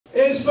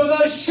is for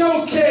the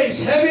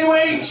Showcase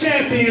Heavyweight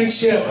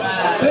Championship.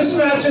 This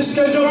match is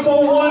scheduled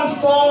for one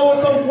fall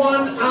with a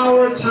 1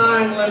 hour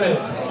time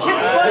limit.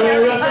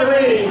 Your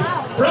referee,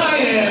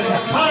 Brian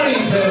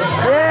Partington.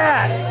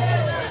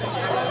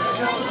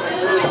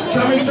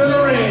 Coming to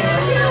the ring,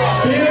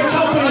 being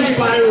accompanied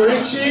by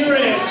Richie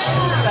Rich.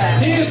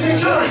 He is the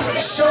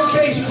current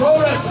Showcase Pro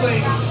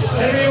Wrestling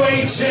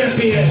Heavyweight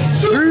Champion.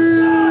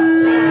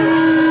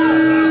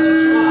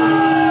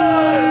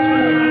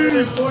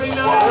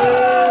 249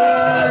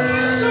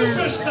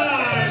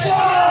 Superstar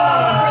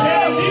Shawn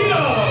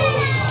Candido.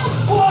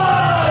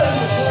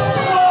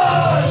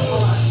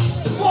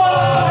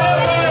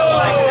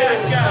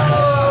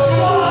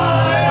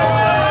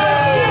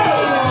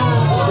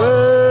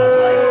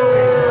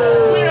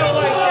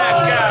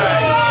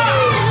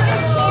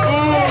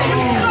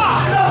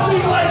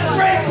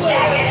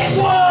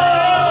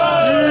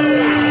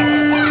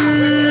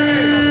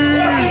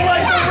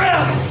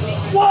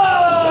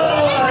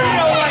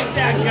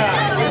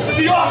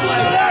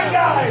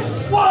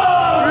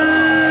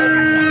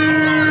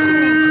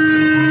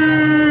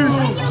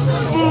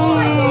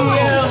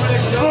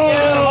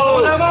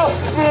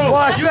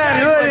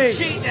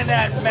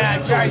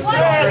 I saw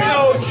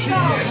no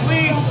cheating.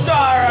 We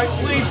saw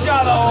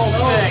the whole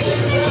thing.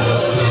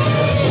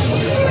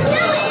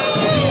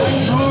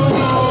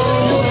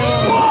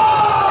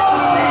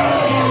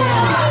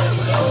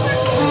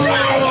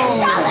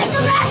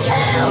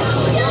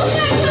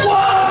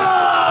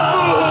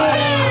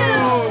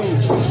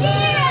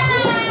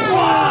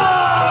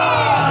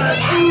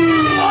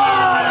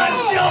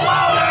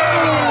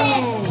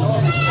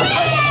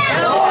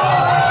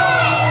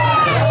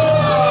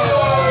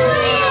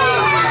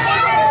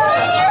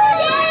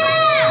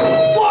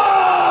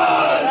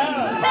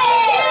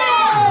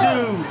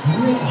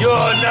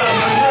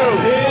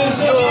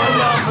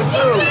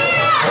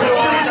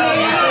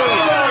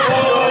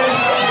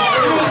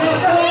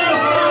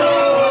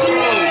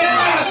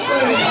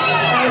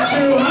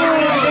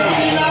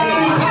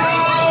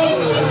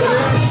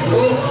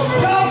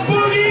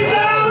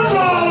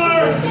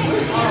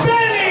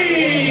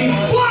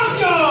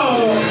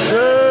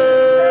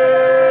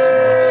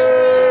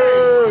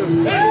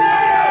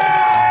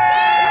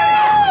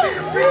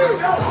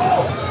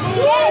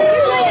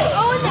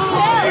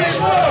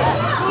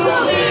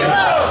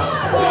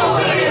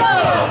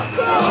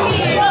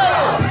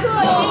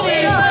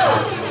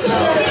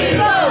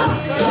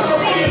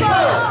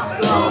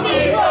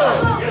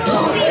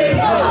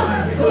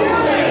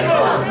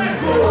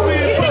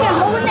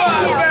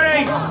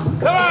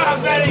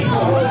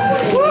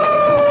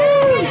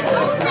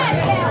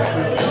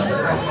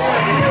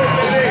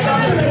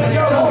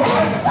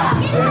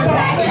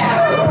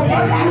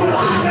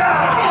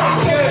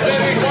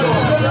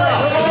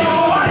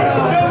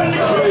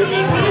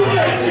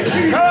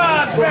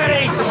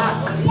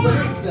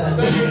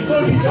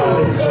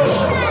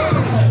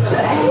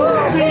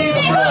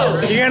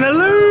 You're gonna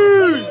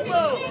lose!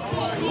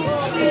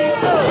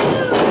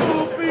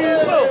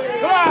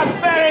 Come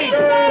on, Benny!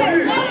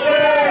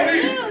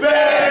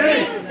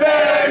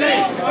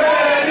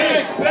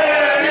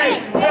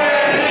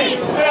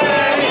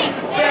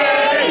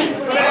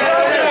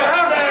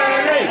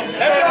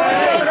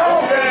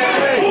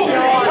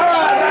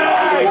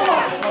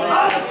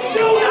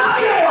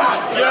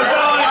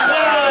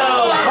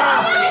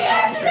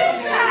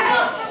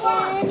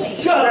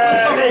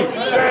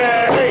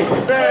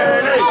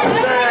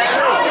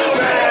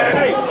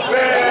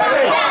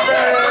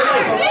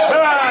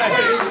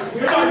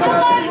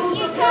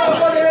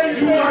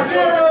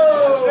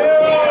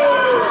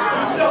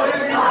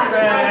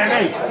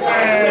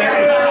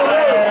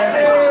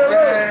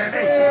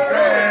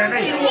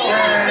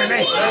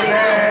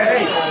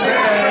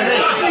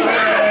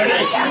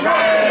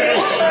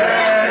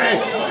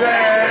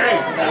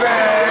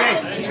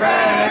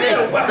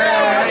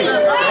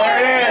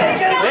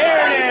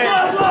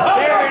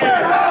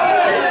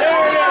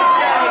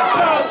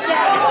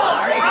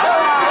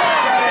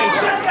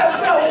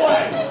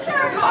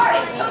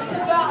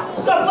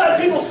 Stop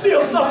letting people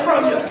steal stuff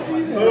from you!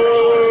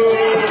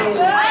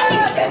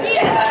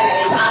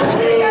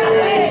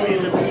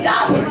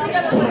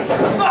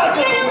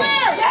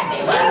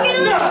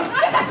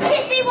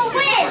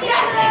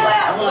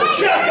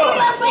 Check him!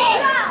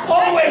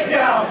 All the way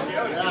down!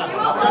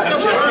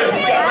 That's what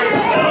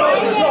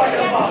I'm talking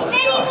about!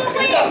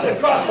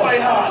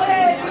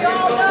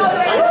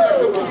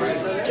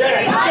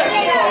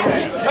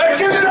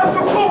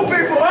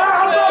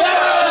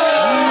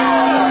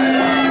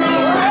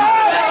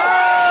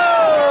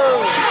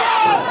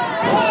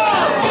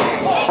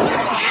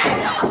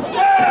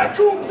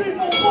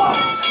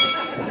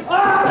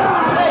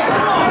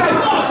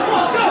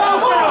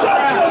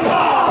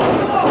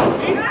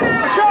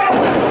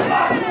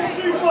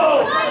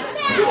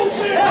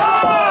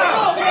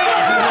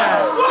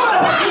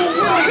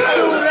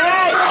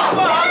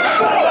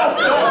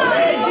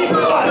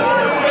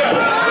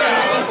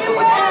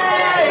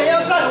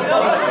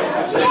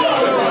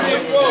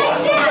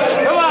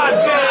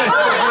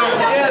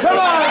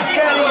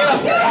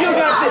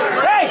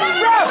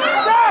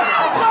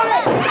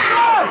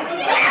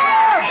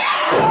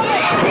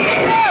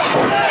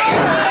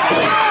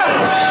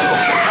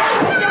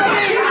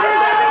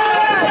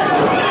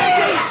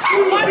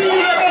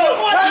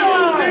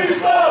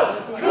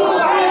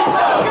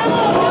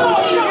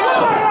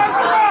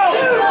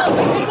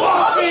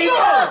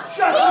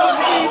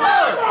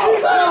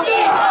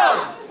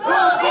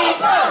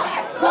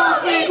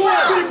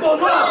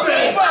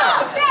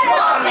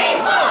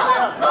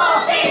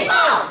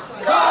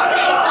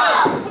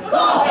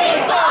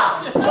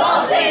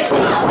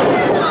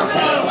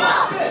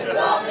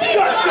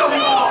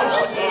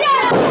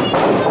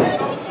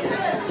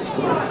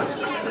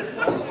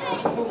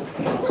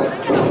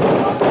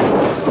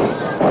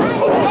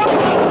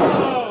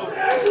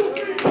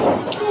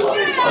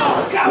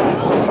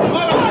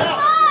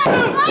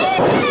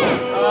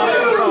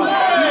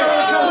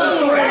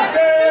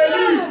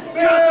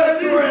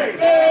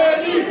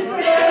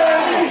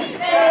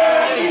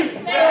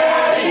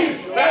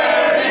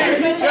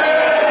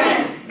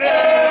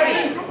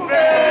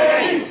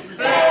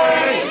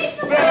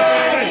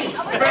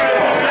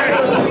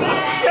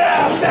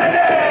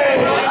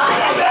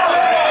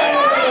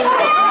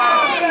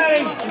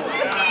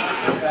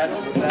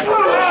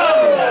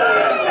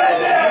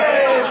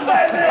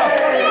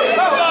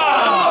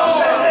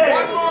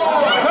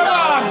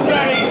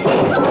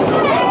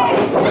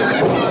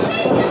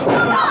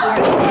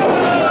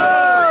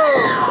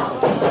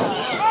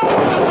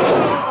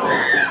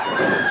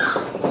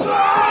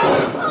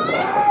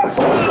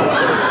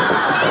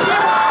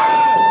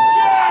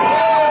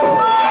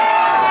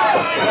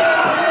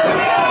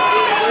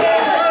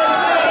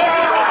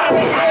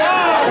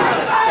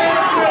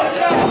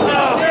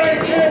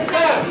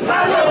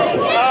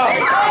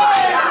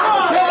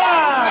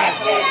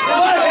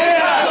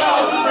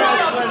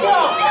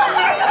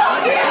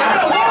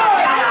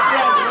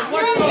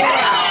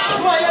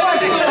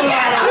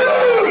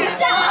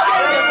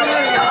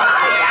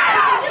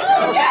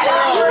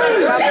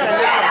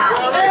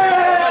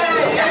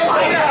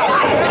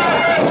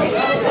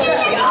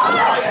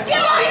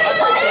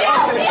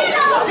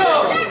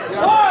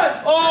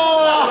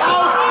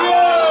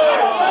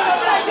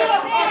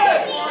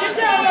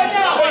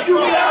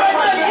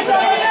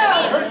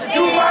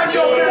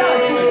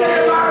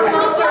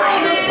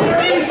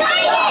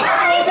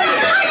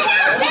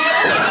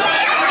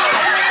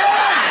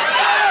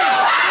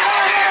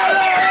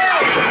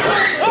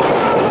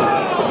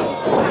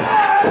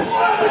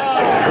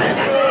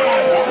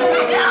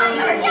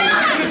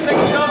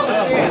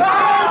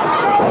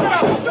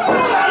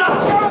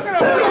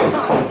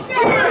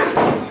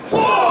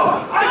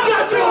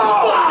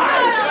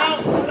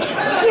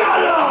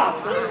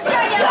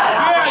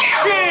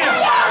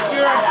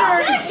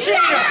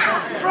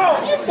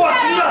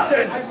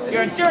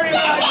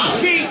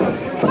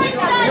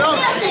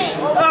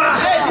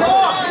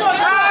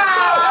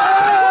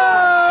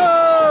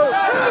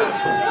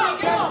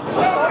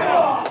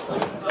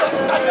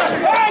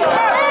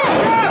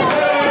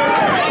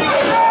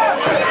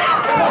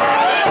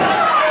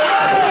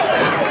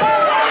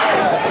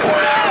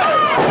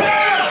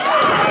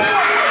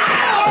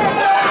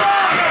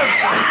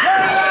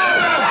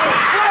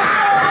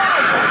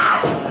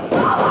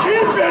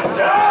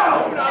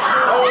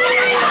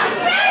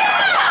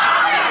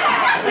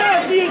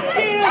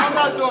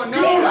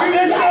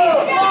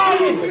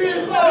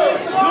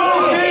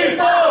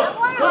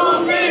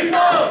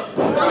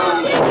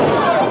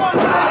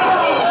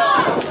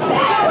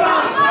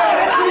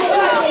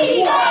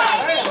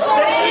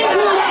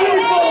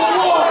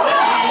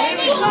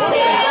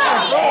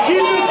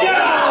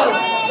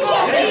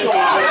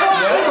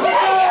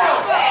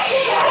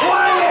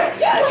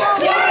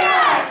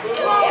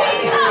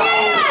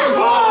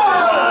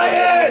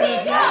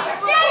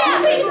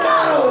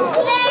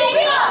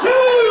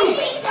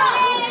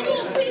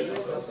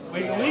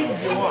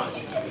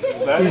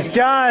 He's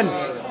done.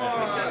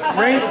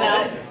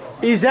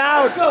 He's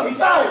out.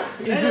 He's out.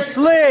 He's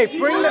asleep.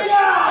 Bring the.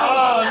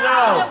 Oh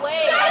no!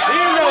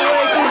 He's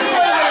awake. He's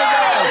sleeping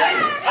again.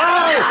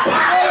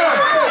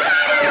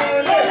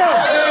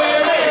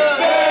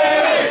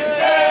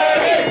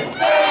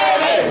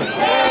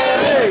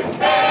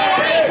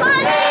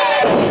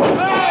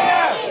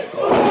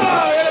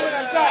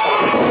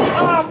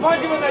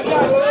 Punch him in the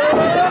guts!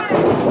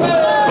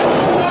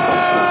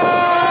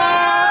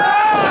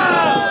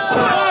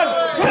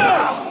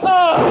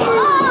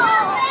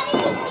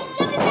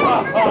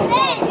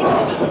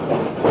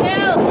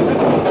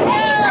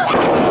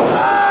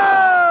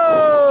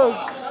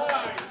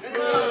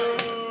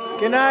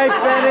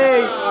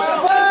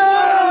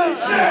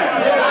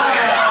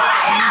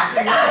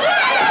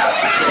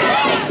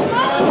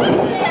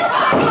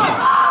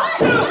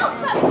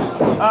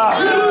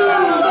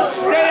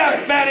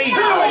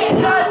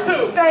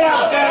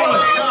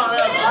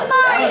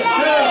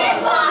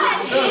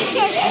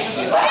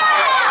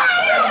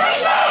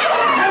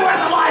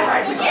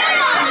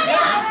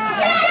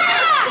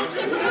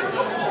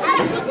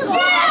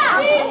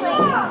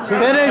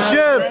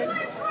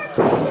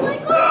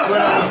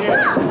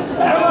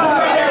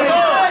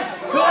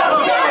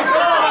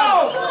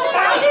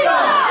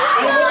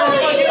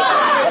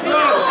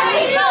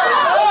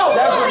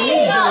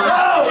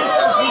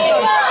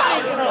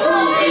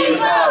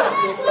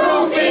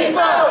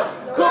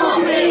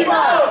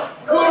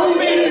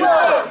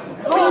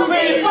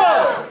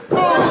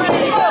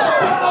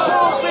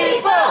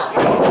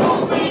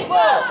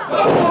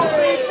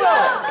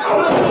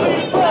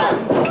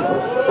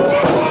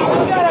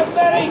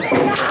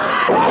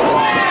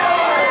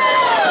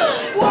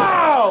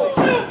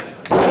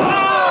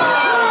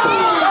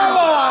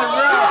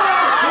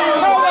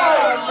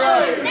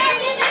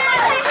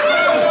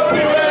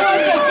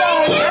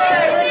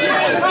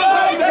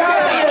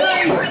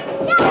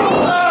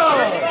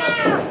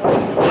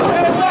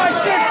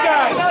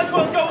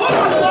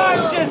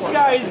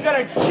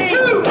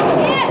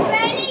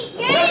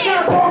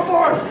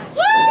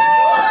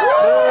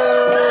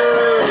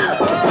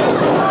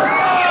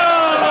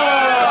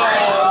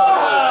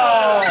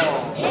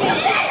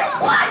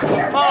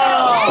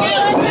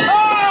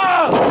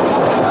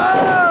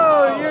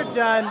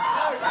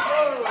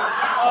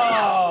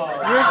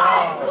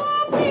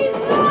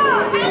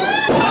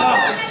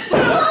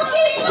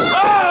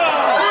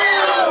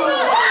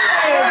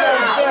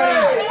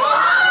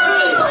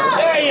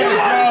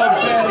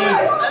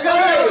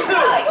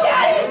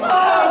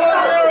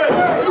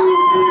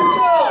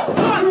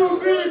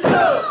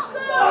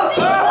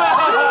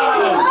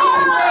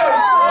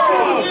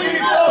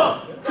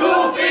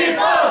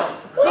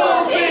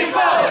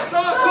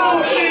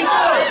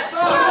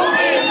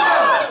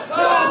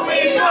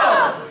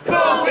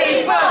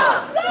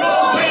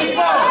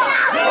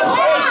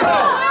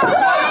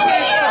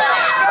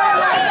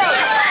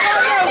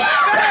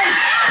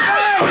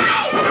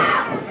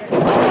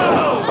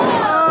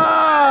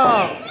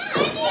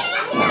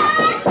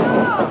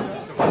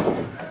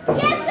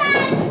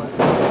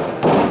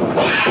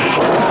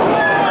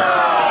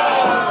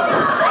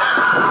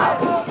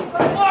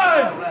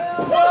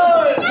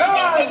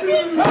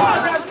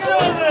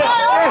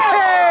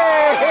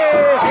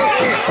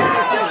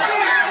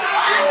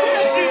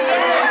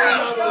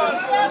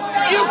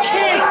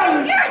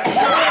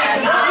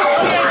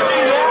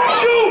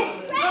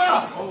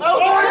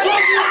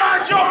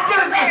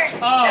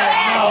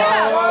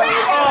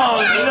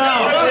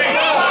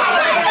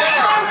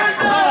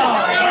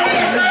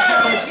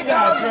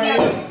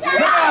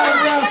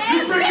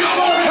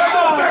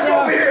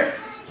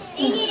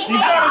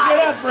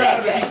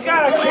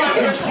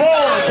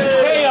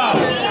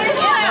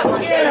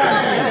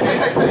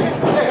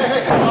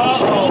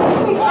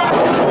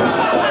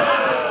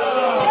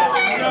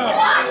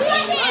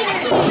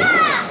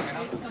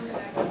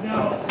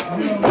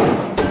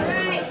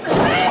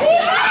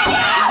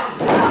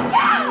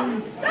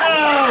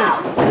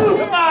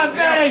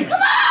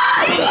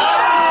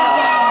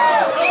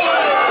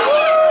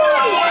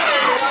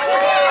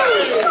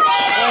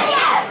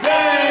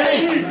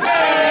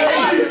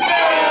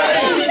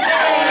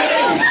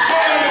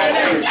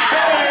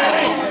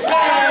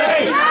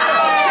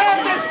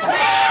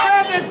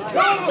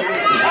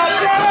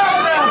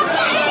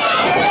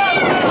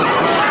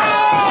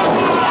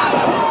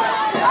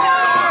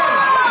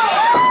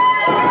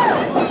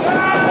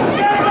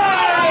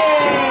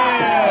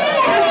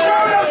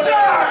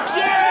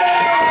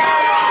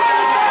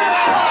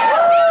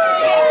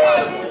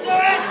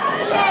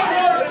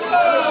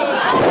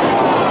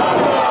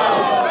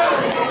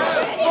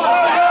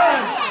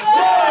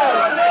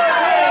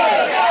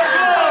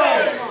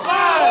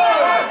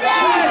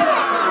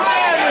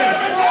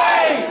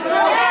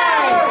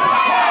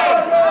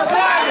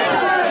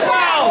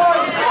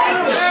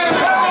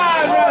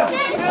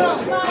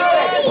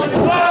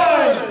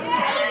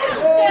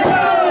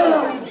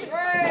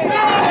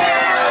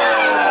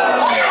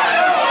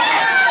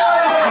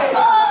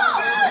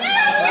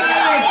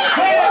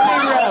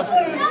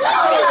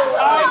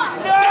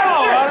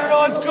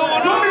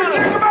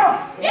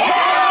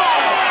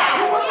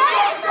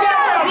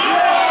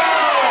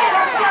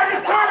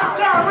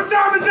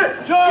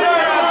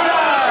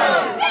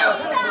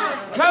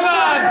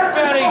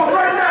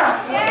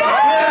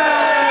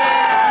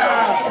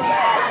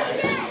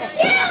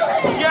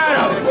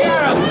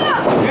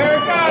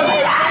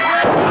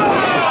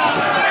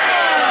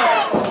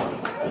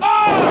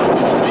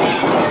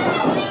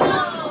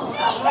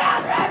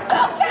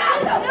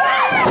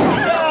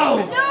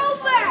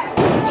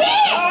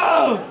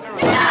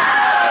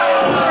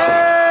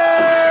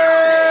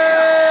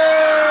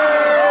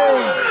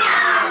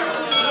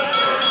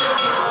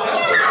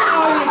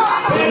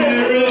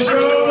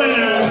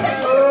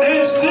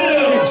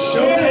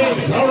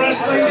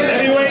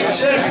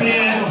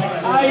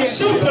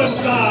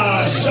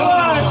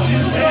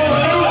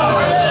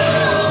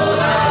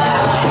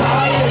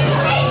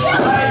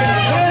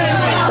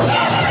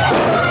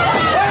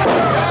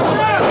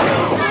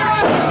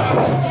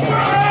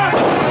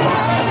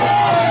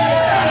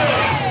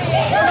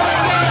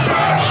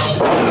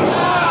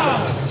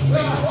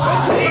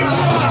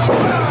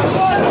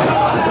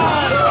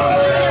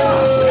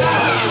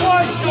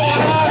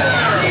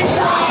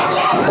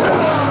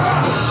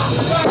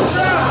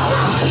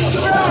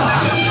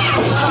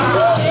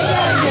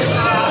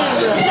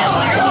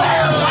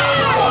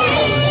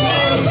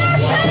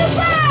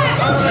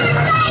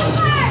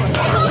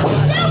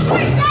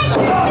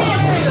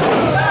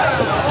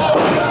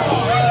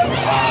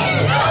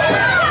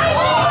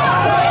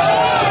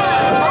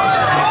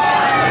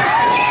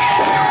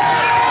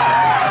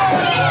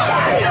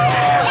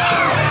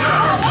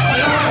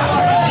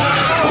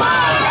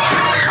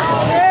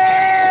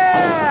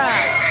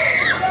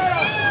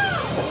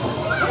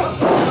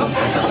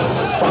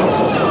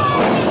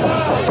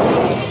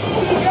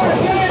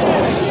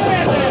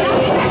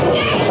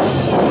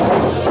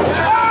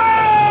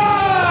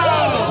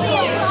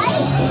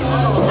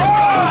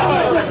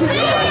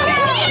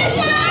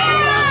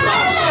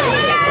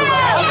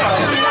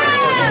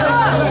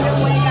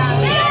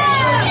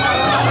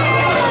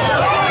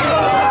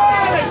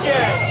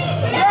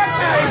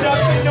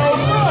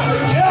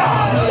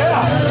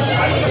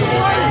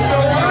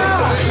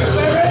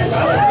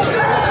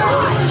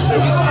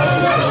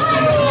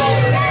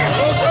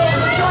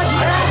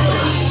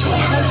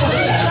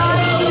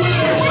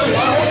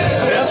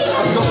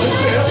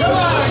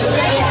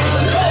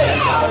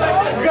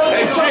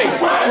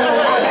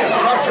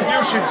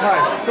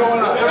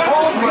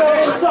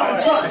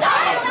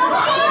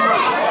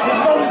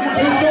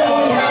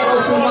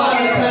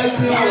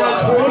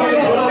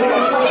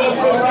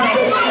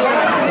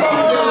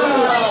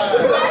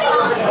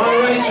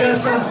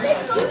 Vanessa,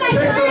 pick the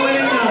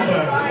winning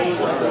number.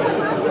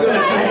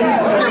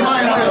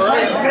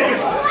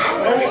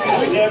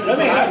 Let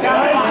me have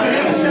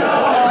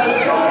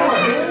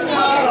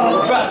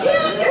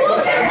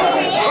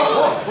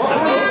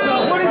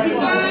what is he?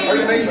 Are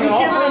you making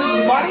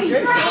money?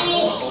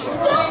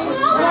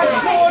 What's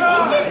going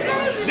on?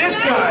 This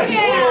guy,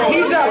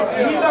 he's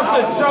up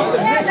to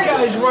something. This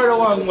guy's right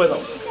along with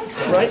him.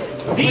 Right?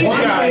 These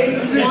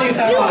guys.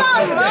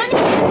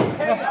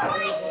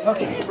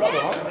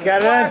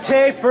 Got it on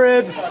tape,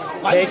 Ribs.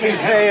 Taking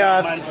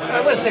payoffs.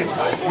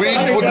 We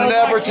would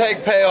never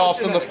take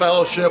payoffs in the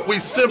fellowship. We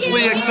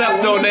simply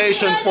accept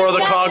donations for the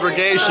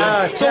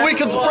congregation so we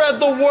can spread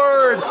the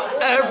word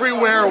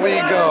everywhere we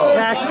go.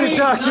 Tax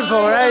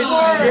deductible, right?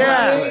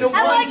 Yeah. How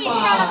about you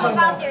shut up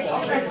about their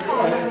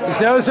super?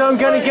 Is Ozone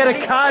gonna get a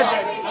cut?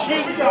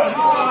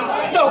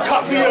 No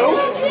cut for you.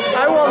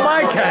 I want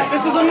my cut.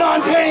 This is a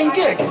non-paying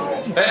gig.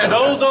 And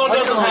Ozone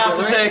doesn't have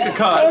to take a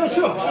cut.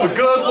 The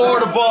good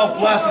Lord above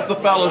blesses the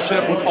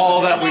fellowship with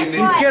all that we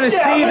need. He's gonna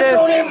see this.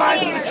 Donate mine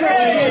to the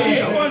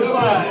church.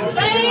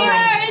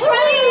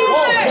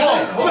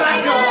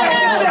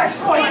 Back,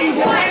 Spikey.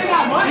 You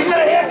got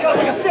a haircut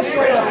like a 5th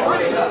grader.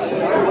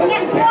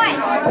 Guess what?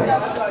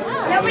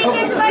 Nobody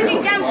gets what they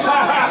done.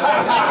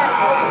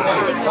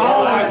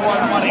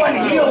 He's went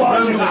heel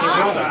on you.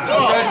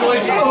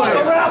 Congratulations.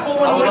 The raffle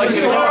went away.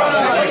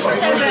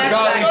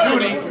 Godly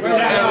duty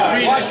and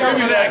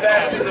redistribute that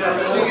back to the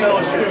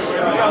fellowship.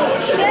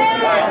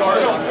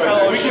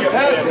 We can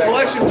pass the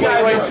collection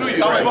plate right to you.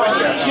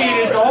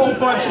 Cheaters, the whole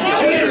bunch of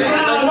It is cheaters.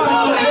 now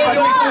time for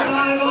the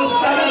survival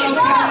style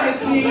Canada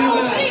team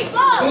match.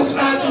 This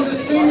match is a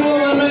single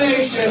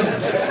elimination.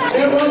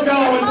 It will go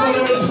until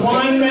there is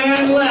one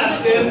man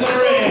left in the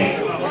ring.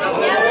 In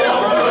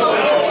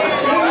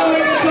the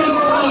ring at this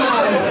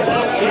time,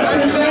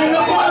 representing the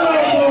Bottle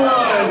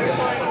Boys,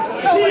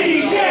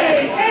 DJ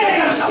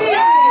AC,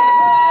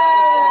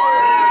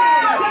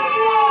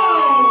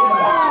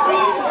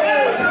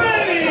 and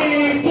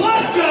Benny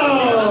Blanco.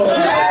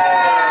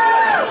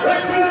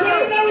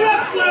 Representing the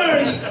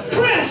Wrestlers,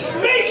 Chris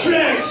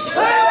Matrix.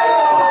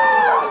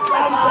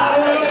 From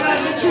Southern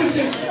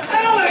Massachusetts,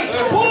 Alex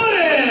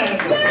Borden.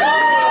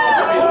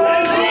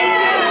 And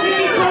GNT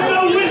from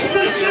the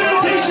Whisper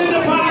Sanitation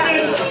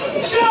Department,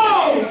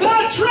 Joe the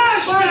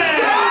Trash Man.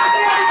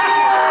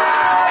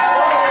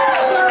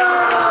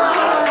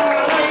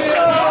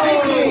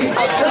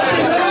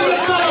 Representing the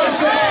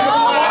fellowship,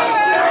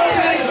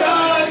 serving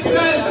God's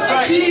best,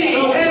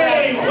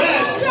 G.A.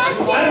 West,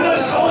 and the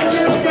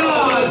Soldier of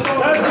God.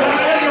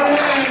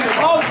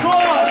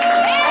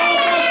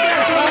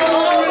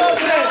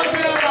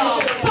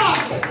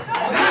 Buck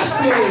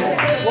Nasty.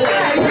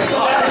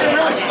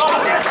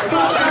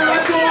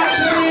 Toronto,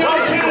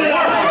 Ontario,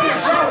 Canada.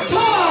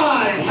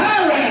 Todd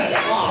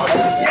Harris.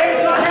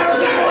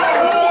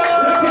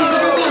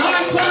 Representing the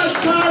High Class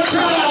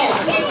Cartel,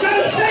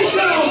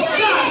 sensational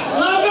Scott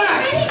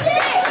Levesque.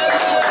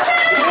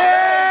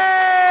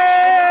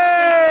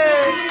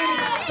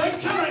 The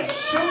current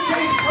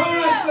Showcase Pro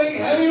Wrestling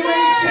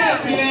Heavyweight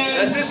Champion,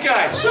 That's this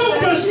guy.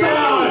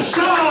 Superstar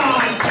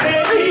Shawn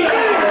Candido.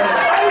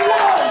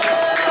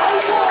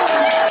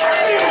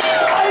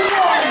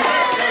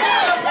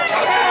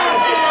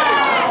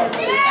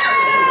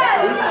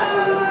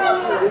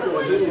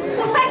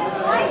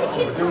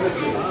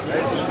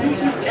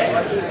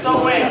 So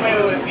wait,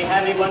 we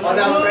have a bunch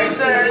of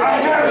racers.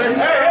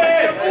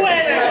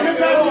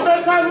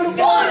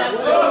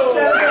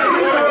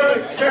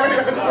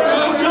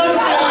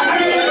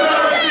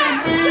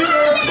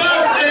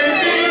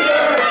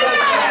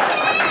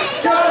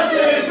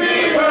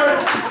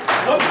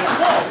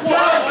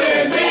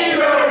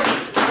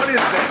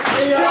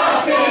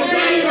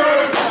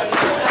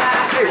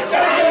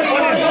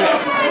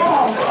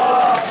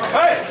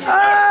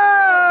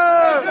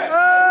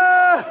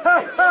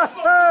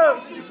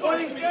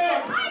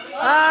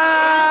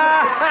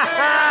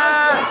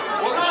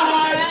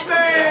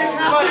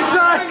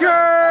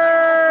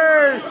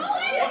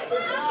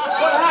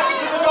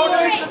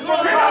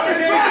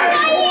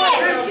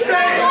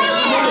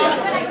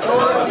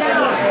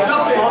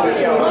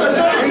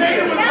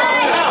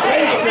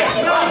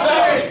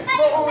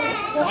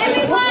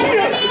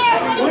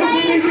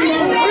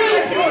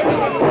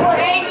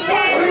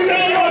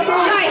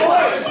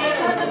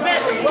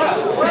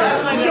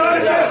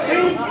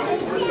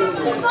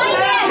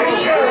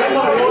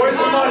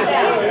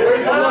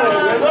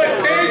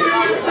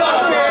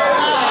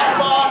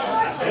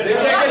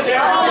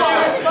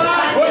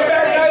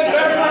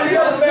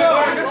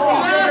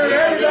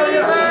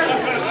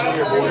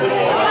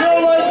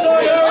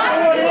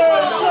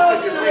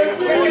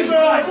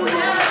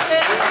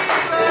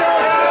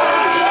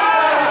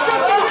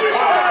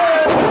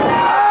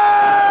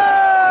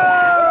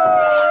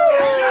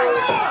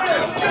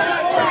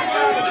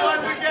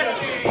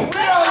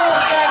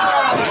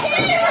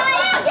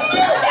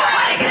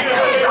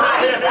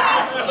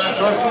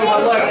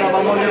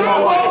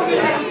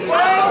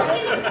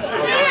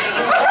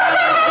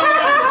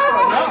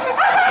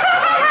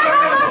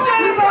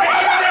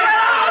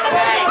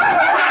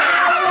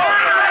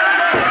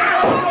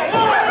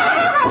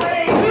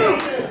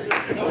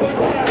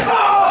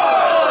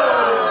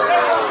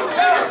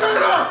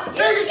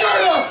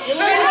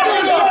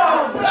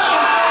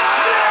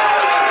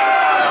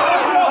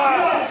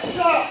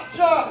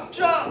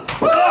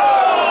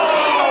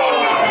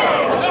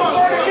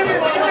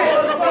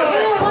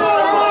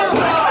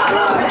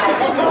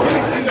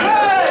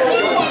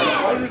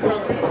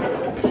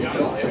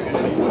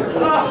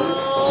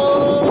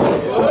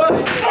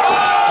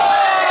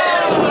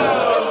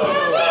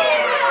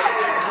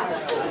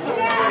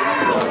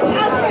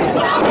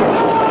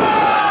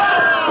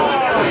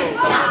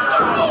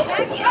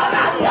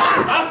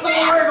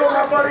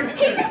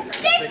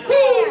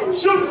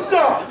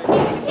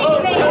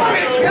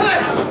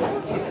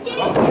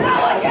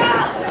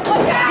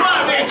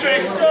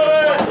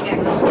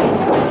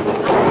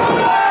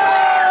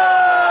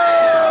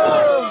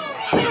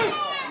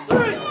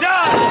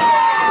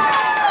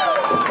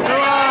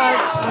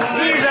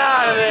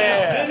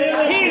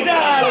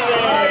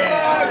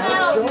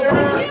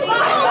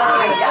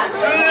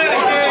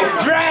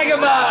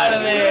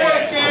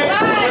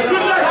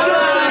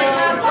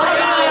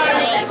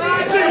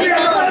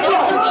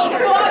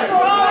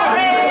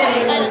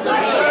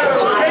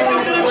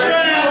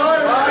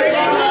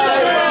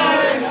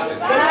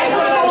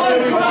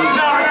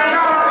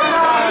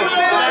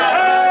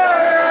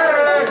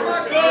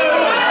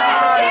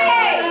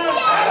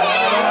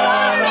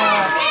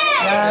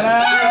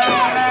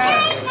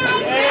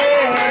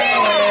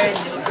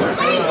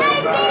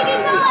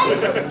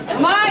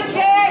 Come on,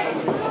 Jake!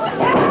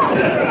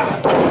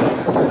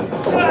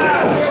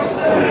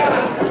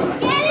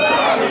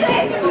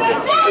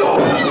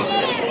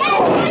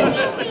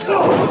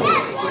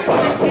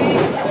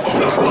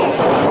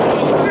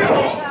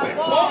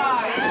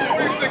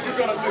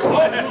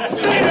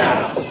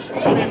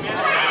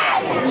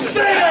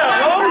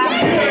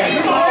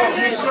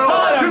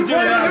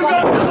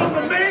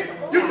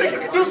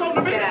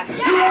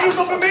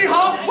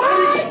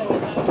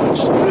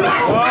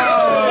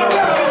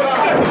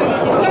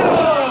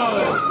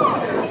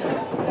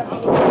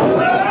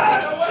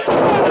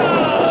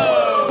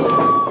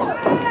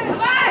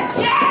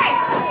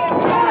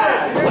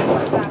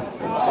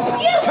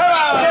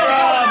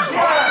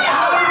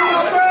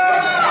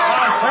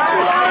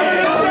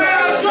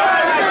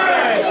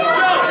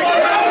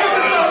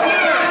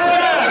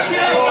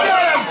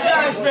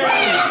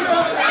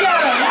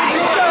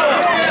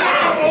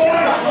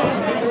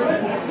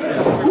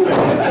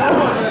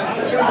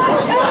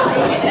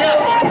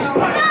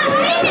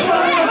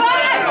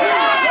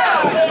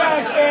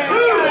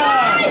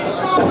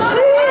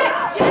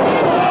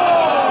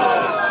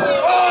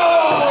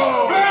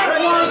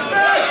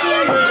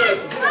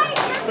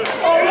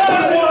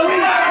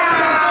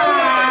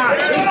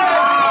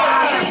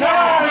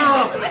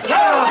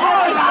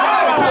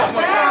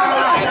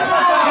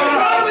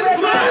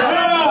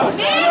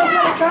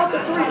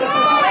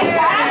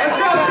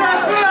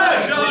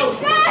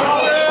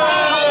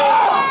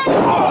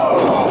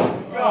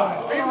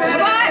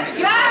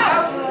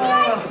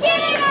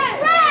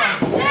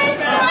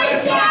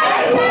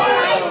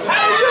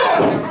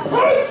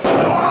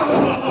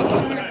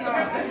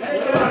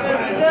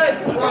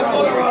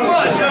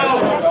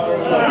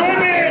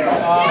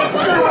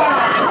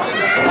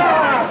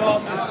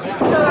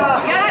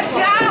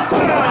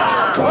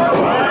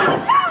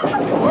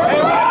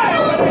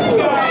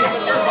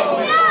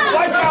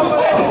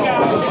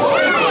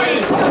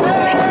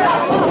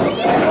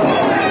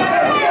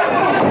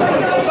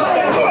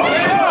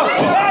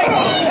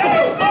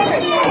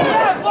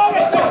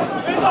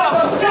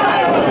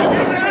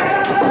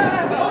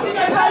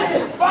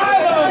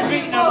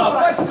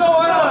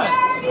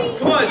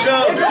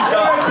 Go!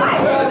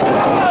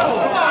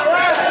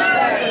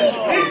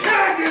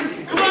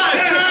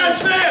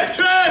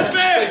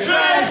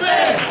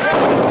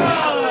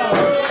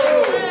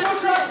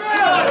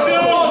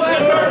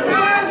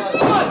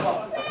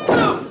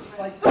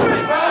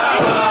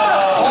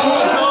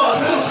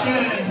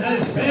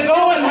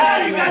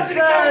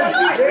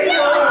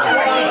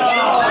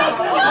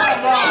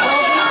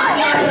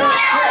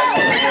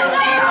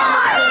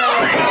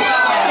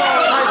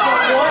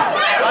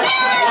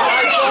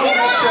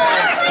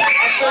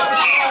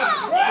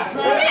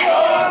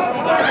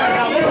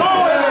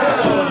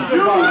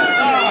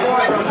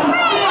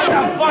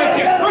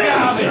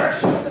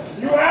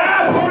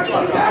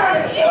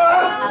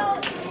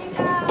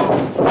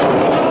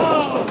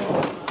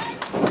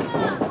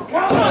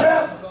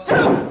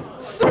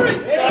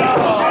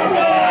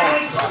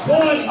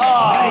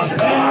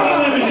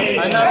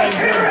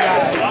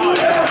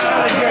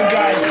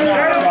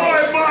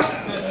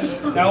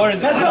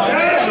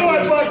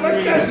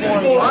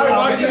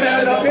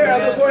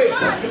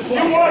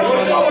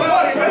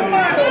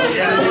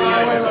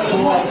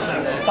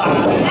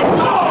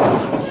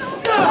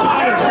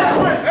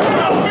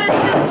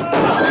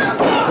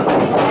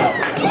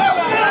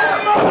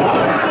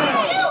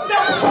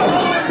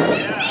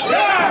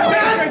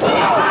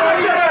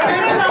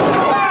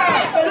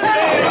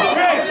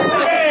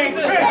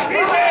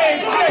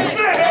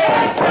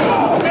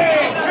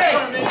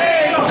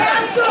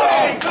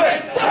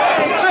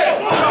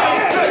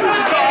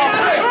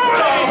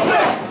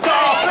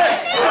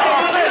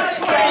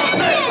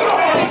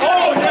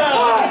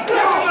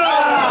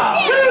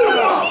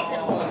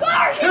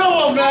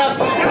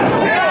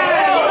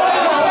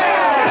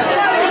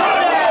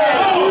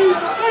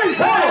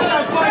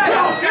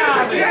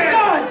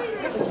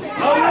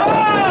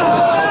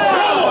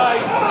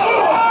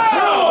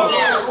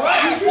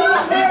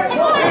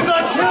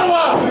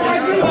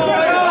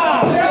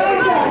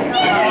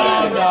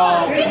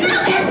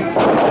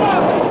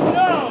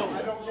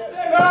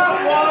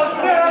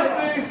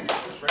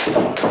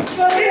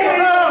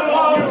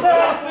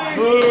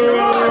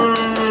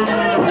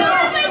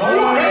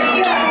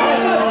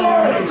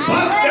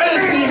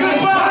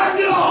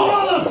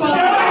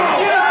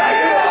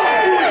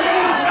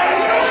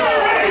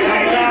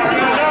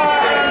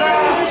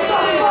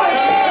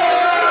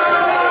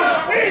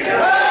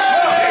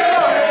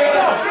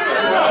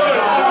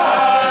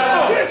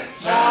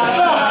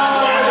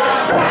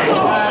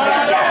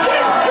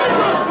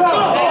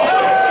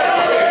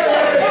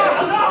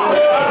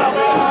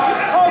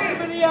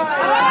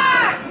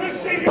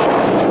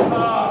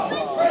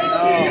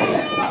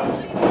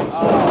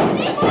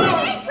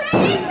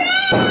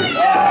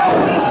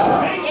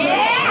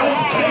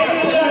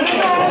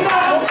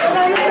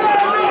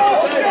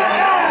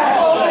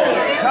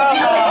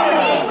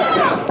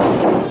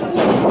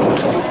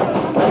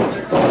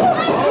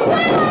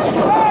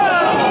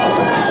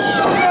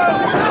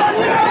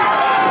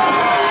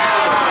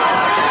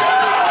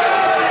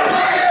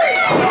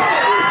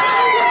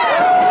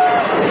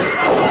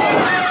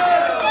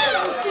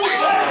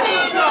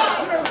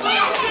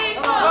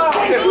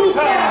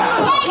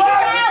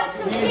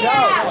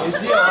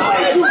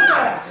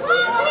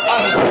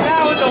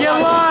 You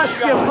lost,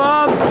 you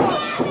bum.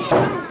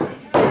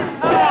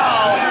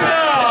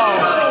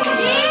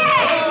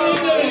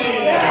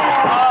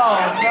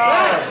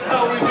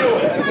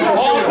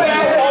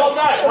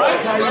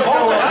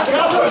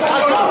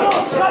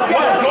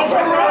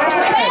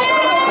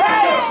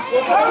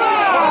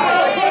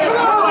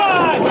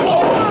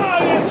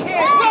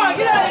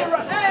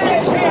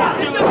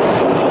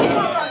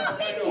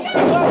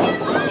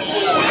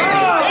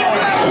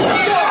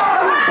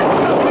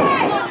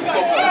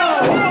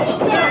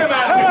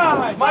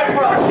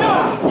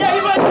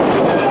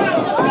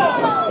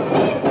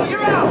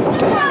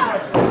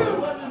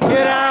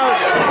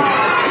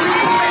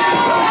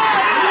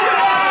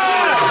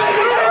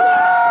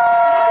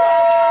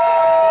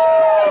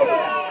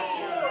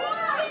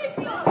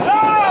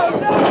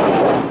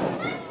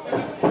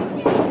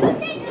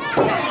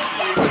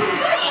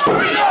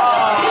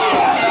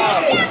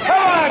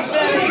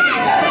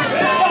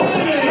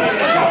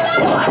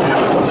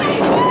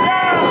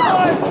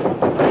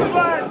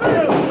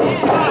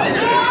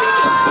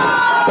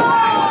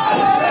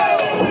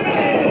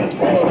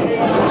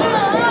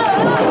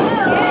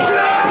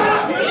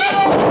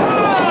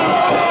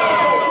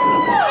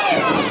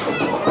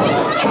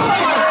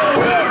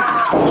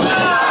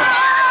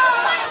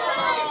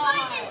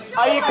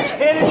 Are you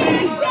kidding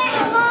me?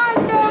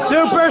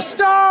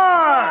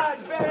 Superstar!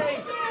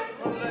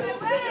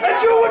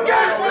 And you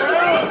again!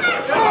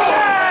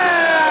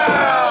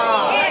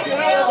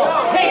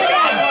 Take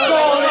that,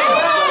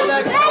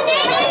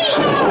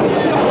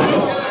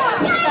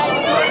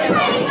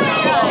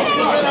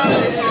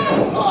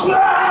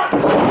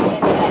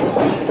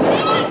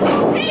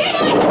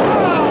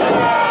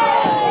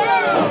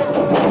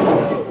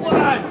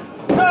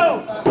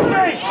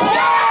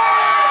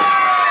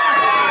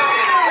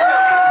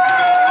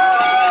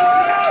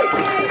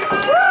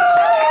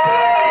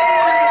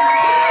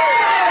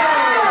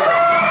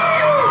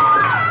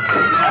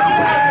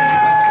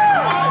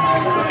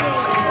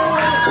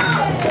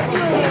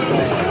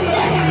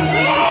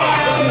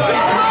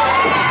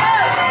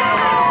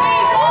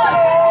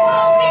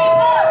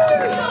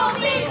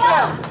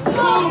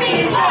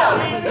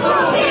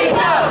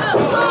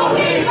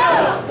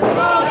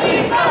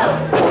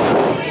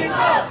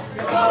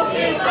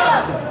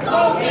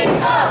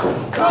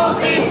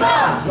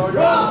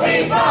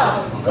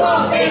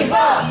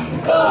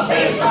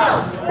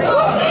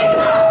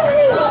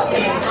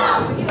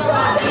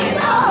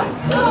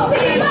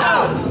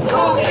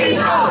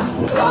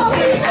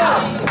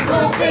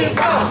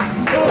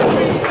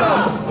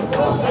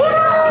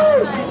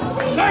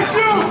 Thank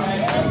you!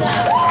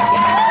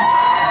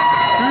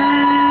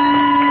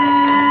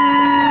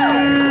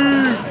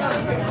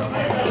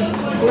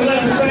 We'd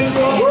like to thank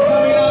you all for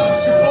coming out,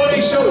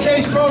 supporting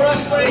Showcase Pro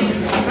Wrestling,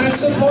 and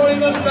supporting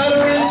the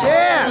veterans.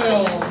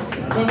 Yeah.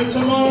 Remember,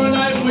 tomorrow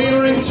night we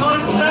are in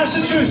Taunton,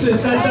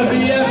 Massachusetts at the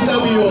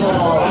VFW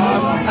Hall.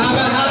 Have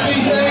a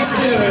happy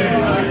Thanksgiving.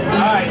 All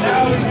right,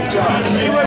 now.